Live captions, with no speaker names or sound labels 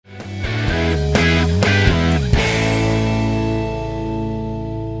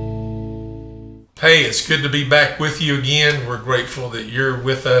Hey, it's good to be back with you again. We're grateful that you're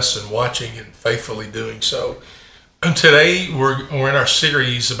with us and watching and faithfully doing so. And today we're in our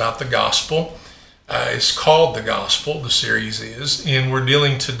series about the gospel. It's called The Gospel, the series is, and we're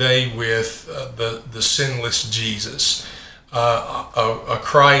dealing today with the Sinless Jesus, a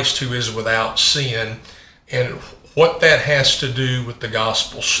Christ who is without sin, and what that has to do with the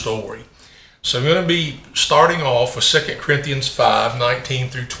gospel story. So I'm going to be starting off with 2 Corinthians 5, 19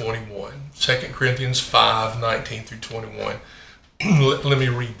 through 21. 2 Corinthians 5, 19 through 21. Let me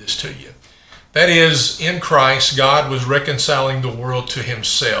read this to you. That is, in Christ, God was reconciling the world to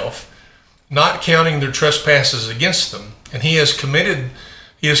himself, not counting their trespasses against them, and he has committed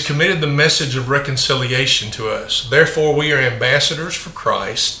the message of reconciliation to us. Therefore, we are ambassadors for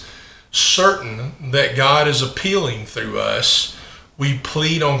Christ, certain that God is appealing through us. We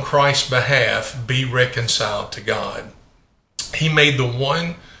plead on Christ's behalf, be reconciled to God. He made the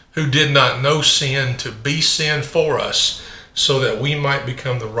one who did not know sin to be sin for us, so that we might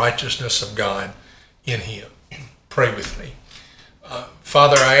become the righteousness of God in him. Pray with me.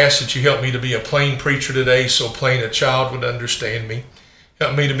 Father, I ask that you help me to be a plain preacher today, so plain a child would understand me.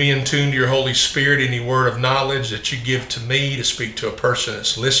 Help me to be in tune to your Holy Spirit, any word of knowledge that you give to me to speak to a person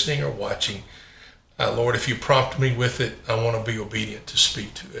that's listening or watching. Lord, if you prompt me with it, I want to be obedient to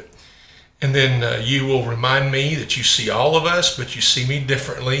speak to it. And then you will remind me that you see all of us, but you see me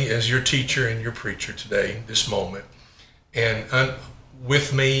differently as your teacher and your preacher today, this moment. And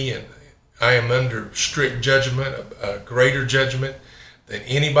with me, and I am under strict judgment, a greater judgment than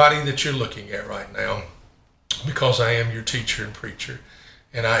anybody that you're looking at right now, because I am your teacher and preacher,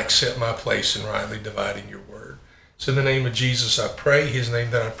 and I accept my place in rightly dividing your word. So in the name of Jesus I pray, his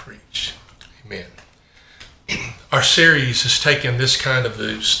name that I preach. Amen. Our series has taken this kind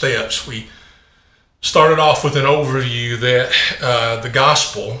of steps. We started off with an overview that the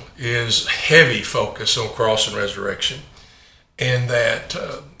gospel is heavy focus on cross and resurrection, and that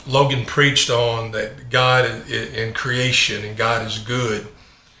Logan preached on that God in creation and God is good,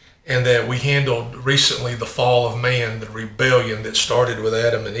 and that we handled recently the fall of man, the rebellion that started with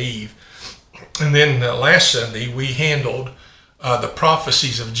Adam and Eve. And then last Sunday we handled the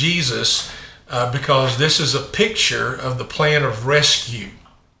prophecies of Jesus, because this is a picture of the plan of rescue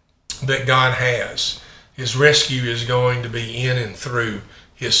that God has. His rescue is going to be in and through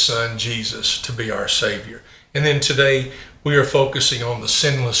his son Jesus to be our Savior. And then today we are focusing on the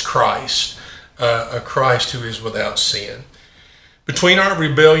sinless Christ, a Christ who is without sin. Between our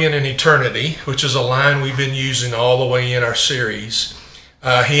rebellion and eternity, which is a line we've been using all the way in our series,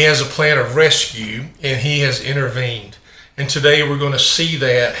 he has a plan of rescue, and he has intervened. And today we're going to see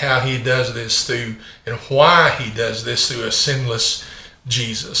that, how he does this through, and why he does this through a sinless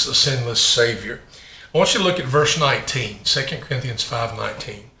Jesus, a sinless Savior. I want you to look at verse 19, 2 Corinthians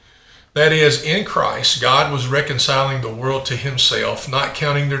 5:19. That is, in Christ, God was reconciling the world to himself, not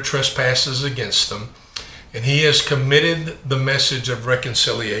counting their trespasses against them, and he has committed the message of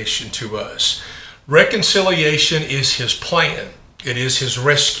reconciliation to us. Reconciliation is his plan. It is his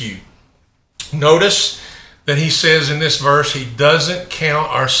rescue. Notice that he says in this verse, he doesn't count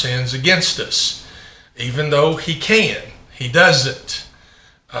our sins against us. Even though he can, he doesn't.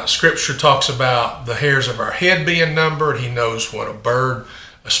 Scripture talks about the hairs of our head being numbered. He knows when a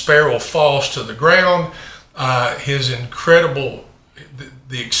sparrow falls to the ground. His incredible,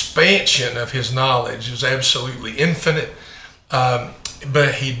 the expansion of his knowledge is absolutely infinite.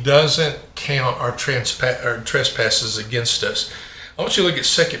 But he doesn't count our trespasses against us. I want you to look at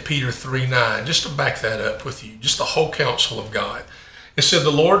 2 Peter 3:9, just to back that up with you, just the whole counsel of God. It said,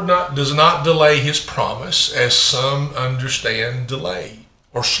 the Lord does not delay his promise, as some understand delay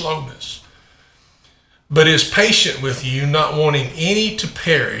or slowness, but is patient with you, not wanting any to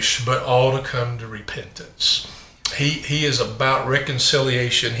perish, but all to come to repentance. He is about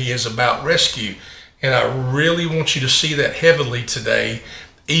reconciliation. He is about rescue. And I really want you to see that heavily today,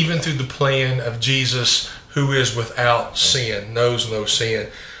 even through the plan of Jesus, who is without sin, knows no sin.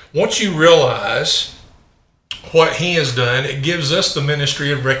 Once you realize what he has done, it gives us the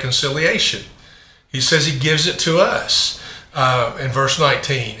ministry of reconciliation. He says he gives it to us in verse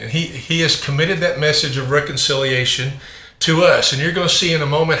 19. And he has committed that message of reconciliation to us. And you're going to see in a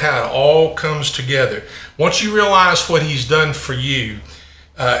moment how it all comes together. Once you realize what he's done for you,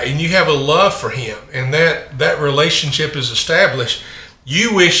 and you have a love for him, and that relationship is established,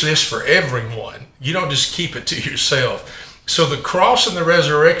 you wish this for everyone. You don't just keep it to yourself. So the cross and the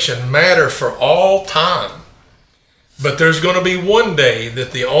resurrection matter for all time. But there's going to be one day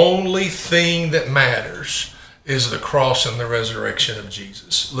that the only thing that matters is the cross and the resurrection of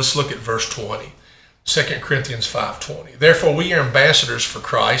Jesus. Let's look at verse 20. 2 Corinthians 5:20. Therefore we are ambassadors for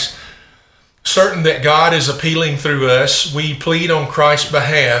Christ, Certain that God is appealing through us, we plead on Christ's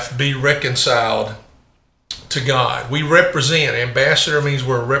behalf, be reconciled to God. We represent. Ambassador means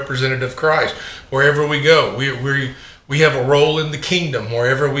we're a representative of Christ wherever we go. We have a role in the kingdom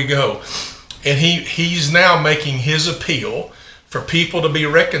wherever we go. And he's now making his appeal for people to be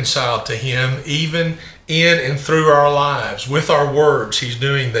reconciled to him, even in and through our lives. With our words, he's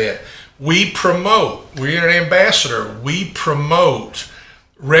doing that. We're an ambassador. We promote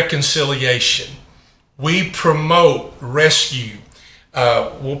reconciliation. We promote rescue.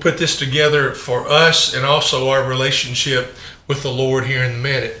 We'll put this together for us and also our relationship with the Lord here in a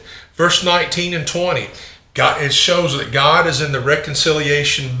minute. Verse 19 and 20, it shows that God is in the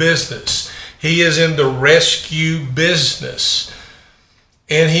reconciliation business. He is in the rescue business.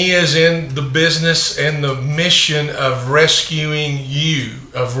 And he is in the business and the mission of rescuing you,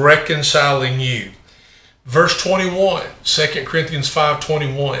 of reconciling you. Verse 21, 2 Corinthians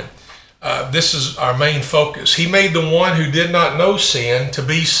 5:21. This is our main focus. He made the one who did not know sin to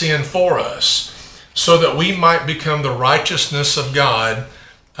be sin for us, so that we might become the righteousness of God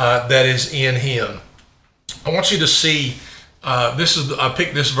that is in him. I want you to see, I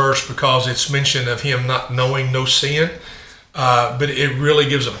picked this verse because it's mention of him not knowing no sin, but it really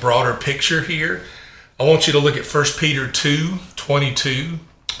gives a broader picture here. I want you to look at 1 Peter 2:22.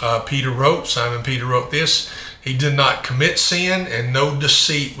 Simon Peter wrote this: he did not commit sin, and no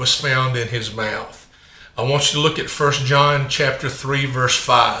deceit was found in his mouth. I want you to look at 1 John chapter 3, verse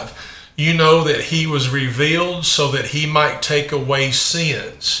 5. You know that he was revealed so that he might take away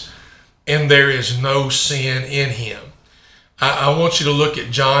sins, and there is no sin in him. I want you to look at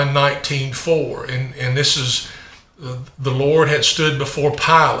John 19:4, and this is, the Lord had stood before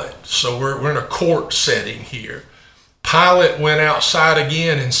Pilate, so we're in a court setting here. Pilate went outside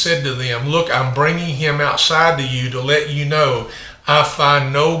again and said to them, look, I'm bringing him outside to you to let you know I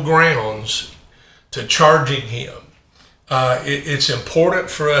find no grounds to charging him. It's important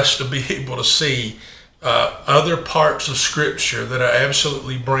for us to be able to see other parts of Scripture that are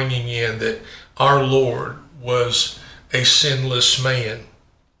absolutely bringing in that our Lord was a sinless man.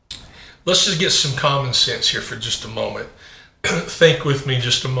 Let's just get some common sense here for just a moment. Think with me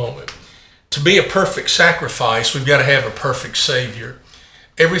just a moment. To be a perfect sacrifice, we've got to have a perfect Savior.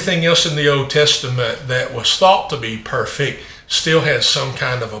 Everything else in the Old Testament that was thought to be perfect still has some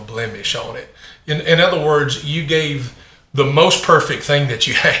kind of a blemish on it. In other words, you gave the most perfect thing that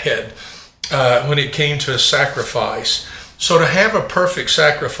you had when it came to a sacrifice. So to have a perfect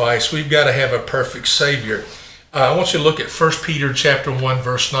sacrifice, we've got to have a perfect Savior. I want you to look at 1 Peter chapter 1,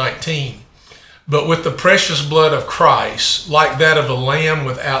 verse 19. But with the precious blood of Christ, like that of a lamb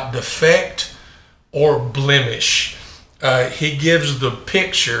without defect or blemish, he gives the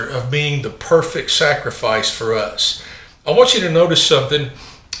picture of being the perfect sacrifice for us. I want you to notice something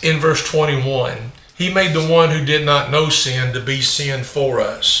in verse 21. He made the one who did not know sin to be sin for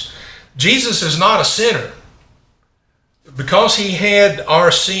us. Jesus is not a sinner. Because he had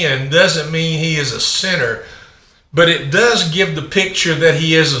our sin doesn't mean he is a sinner, but it does give the picture that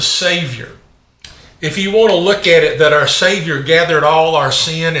he is a Savior. If you want to look at it that our Savior gathered all our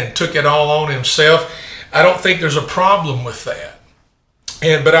sin and took it all on himself, I don't think there's a problem with that.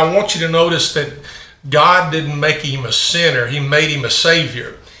 But I want you to notice that God didn't make him a sinner. He made him a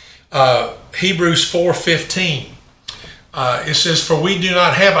Savior. Hebrews 4:15, it says, for we do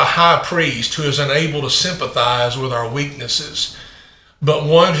not have a high priest who is unable to sympathize with our weaknesses, but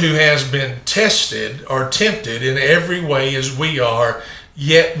one who has been tested or tempted in every way as we are,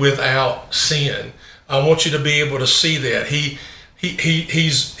 yet without sin. I want you to be able to see that. He's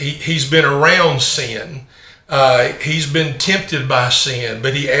been around sin. He's been tempted by sin,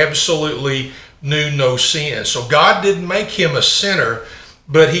 but he absolutely knew no sin. So God didn't make him a sinner,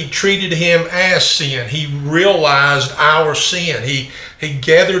 but he treated him as sin. He realized our sin. He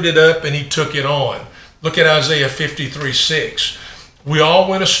gathered it up and he took it on. Look at Isaiah 53:6. We all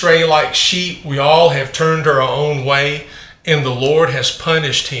went astray like sheep. We all have turned our own way, and the Lord has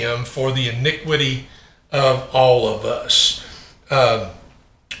punished him for the iniquity of all of us.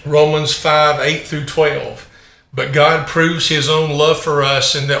 Romans 5:8-12. But God proves his own love for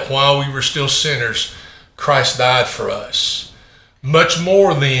us in that while we were still sinners, Christ died for us. Much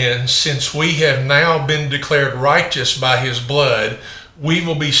more then, since we have now been declared righteous by his blood, we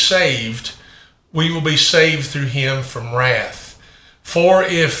will be saved. We will be saved through him from wrath. For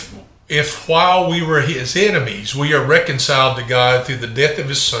if while we were his enemies, we are reconciled to God through the death of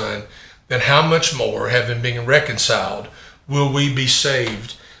his Son, then how much more, having been reconciled, will we be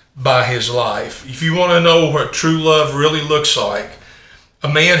saved by his life? If you want to know what true love really looks like, a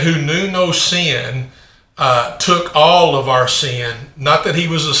man who knew no sin took all of our sin. Not that he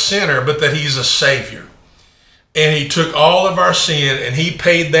was a sinner, but that he's a Savior. And he took all of our sin and he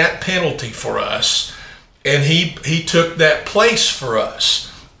paid that penalty for us. And he took that place for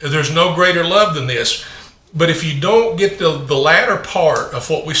us. There's no greater love than this. But if you don't get the latter part of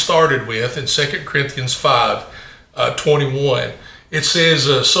what we started with in 2 Corinthians 5:21, it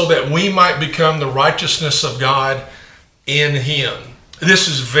says, so that we might become the righteousness of God in him. This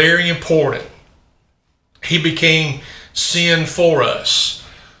is very important. He became sin for us.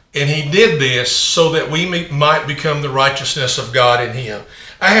 And he did this so that we might become the righteousness of God in him.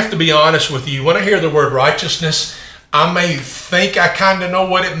 I have to be honest with you. When I hear the word righteousness, I may think I kind of know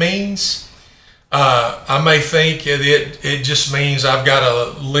what it means. I may think it just means I've got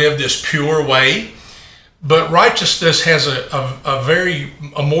to live this pure way. But righteousness has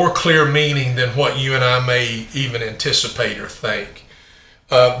a more clear meaning than what you and I may even anticipate or think.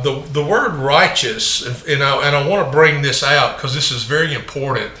 The word righteous, and I want to bring this out because this is very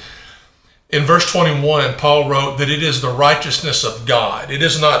important. In verse 21, Paul wrote that it is the righteousness of God. It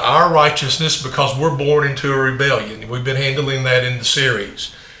is not our righteousness because we're born into a rebellion. We've been handling that in the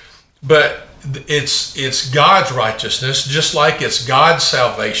series. But it's God's righteousness, just like it's God's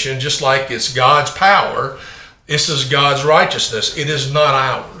salvation, just like it's God's power. This is God's righteousness. It is not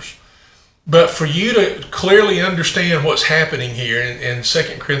ours. But for you to clearly understand what's happening here in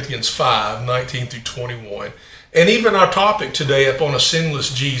 2 Corinthians 5:19-21, and even our topic today up on a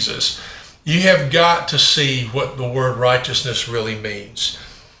sinless Jesus, you have got to see what the word righteousness really means.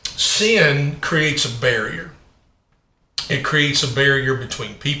 Sin creates a barrier. It creates a barrier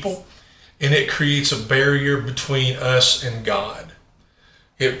between people, and it creates a barrier between us and God.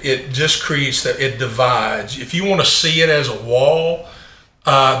 It just creates that, it divides. If you want to see it as a wall,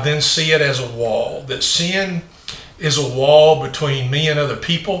 then see it as a wall. That sin is a wall between me and other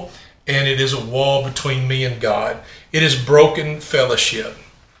people, and it is a wall between me and God. It is broken fellowship.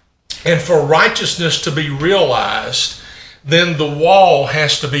 And for righteousness to be realized, then the wall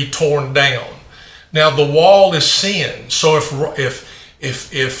has to be torn down. Now the wall is sin. So if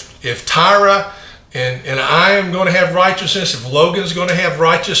Tyra and I am going to have righteousness, if Logan's going to have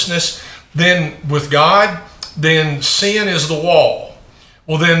righteousness, then with God, then sin is the wall.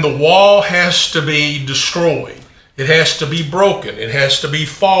 Well, then the wall has to be destroyed. It has to be broken. It has to be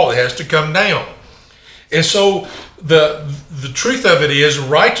fall. It has to come down. And so the truth of it is,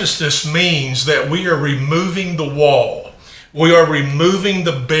 righteousness means that we are removing the wall. We are removing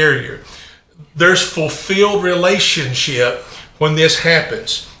the barrier. There's fulfilled relationship when this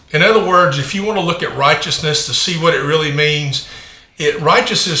happens. In other words, if you want to look at righteousness to see what it really means,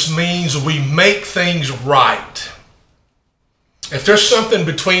 righteousness means we make things right. If there's something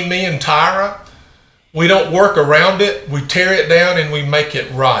between me and Tyra, we don't work around it, we tear it down and we make it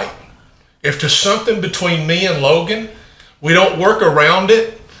right. If there's something between me and Logan, we don't work around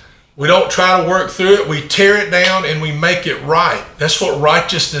it, we don't try to work through it, we tear it down and we make it right. That's what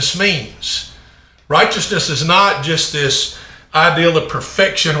righteousness means. Righteousness is not just this ideal of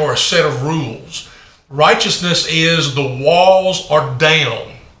perfection or a set of rules. Righteousness is the walls are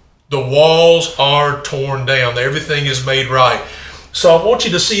down. The walls are torn down. Everything is made right. So I want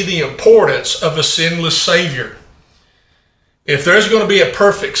you to see the importance of a sinless Savior. If there's going to be a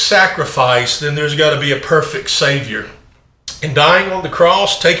perfect sacrifice, then there's got to be a perfect Savior. And dying on the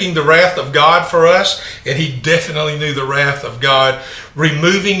cross, taking the wrath of God for us, and he definitely knew the wrath of God,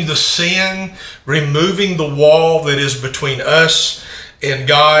 removing the sin, removing the wall that is between us and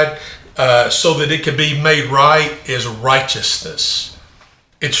God, so that it could be made right, is righteousness.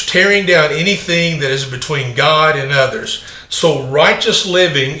 It's tearing down anything that is between God and others. So righteous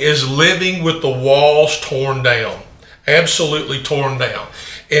living is living with the walls torn down, absolutely torn down.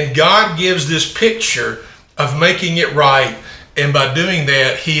 And God gives this picture of making it right, and by doing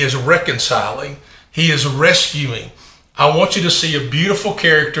that, he is reconciling, he is rescuing. I want you to see a beautiful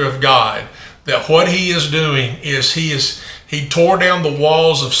character of God, that what he is doing is he tore down the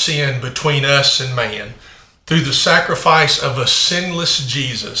walls of sin between us and man through the sacrifice of a sinless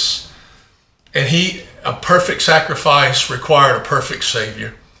Jesus. And a perfect sacrifice required a perfect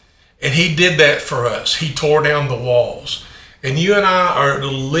Savior. And he did that for us. He tore down the walls. And you and I are to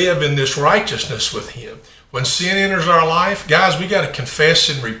live in this righteousness with him. When sin enters our life, guys, we got to confess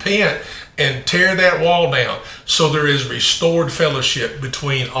and repent and tear that wall down so there is restored fellowship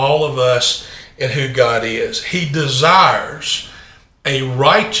between all of us and who God is. He desires a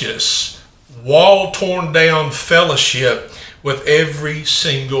righteous, wall torn down fellowship with every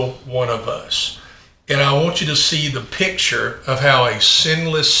single one of us. And I want you to see the picture of how a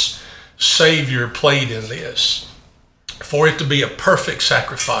sinless Savior played in this. For it to be a perfect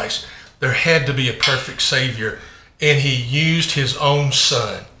sacrifice, There had to be a perfect Savior, and he used his own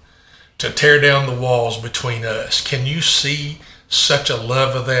son to tear down the walls between us. Can you see such a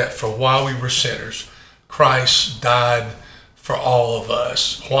love of that? For while we were sinners, Christ died for all of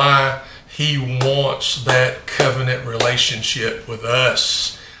us. Why? He wants that covenant relationship with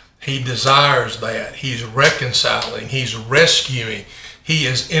us. He desires that. He's reconciling. He's rescuing. He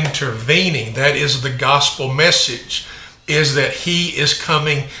is intervening. That is the gospel message, is that he is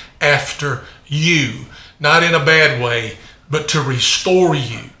coming after you, not in a bad way, but to restore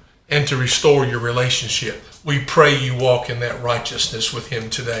you and to restore your relationship. We pray you walk in that righteousness with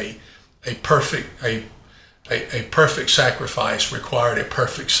him today. A perfect sacrifice required a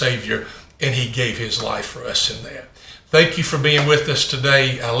perfect Savior, and he gave his life for us in that. Thank you for being with us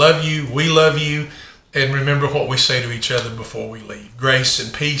today. I love you. We love you. And remember what we say to each other before we leave. Grace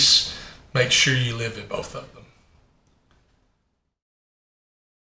and peace. Make sure you live in both of them.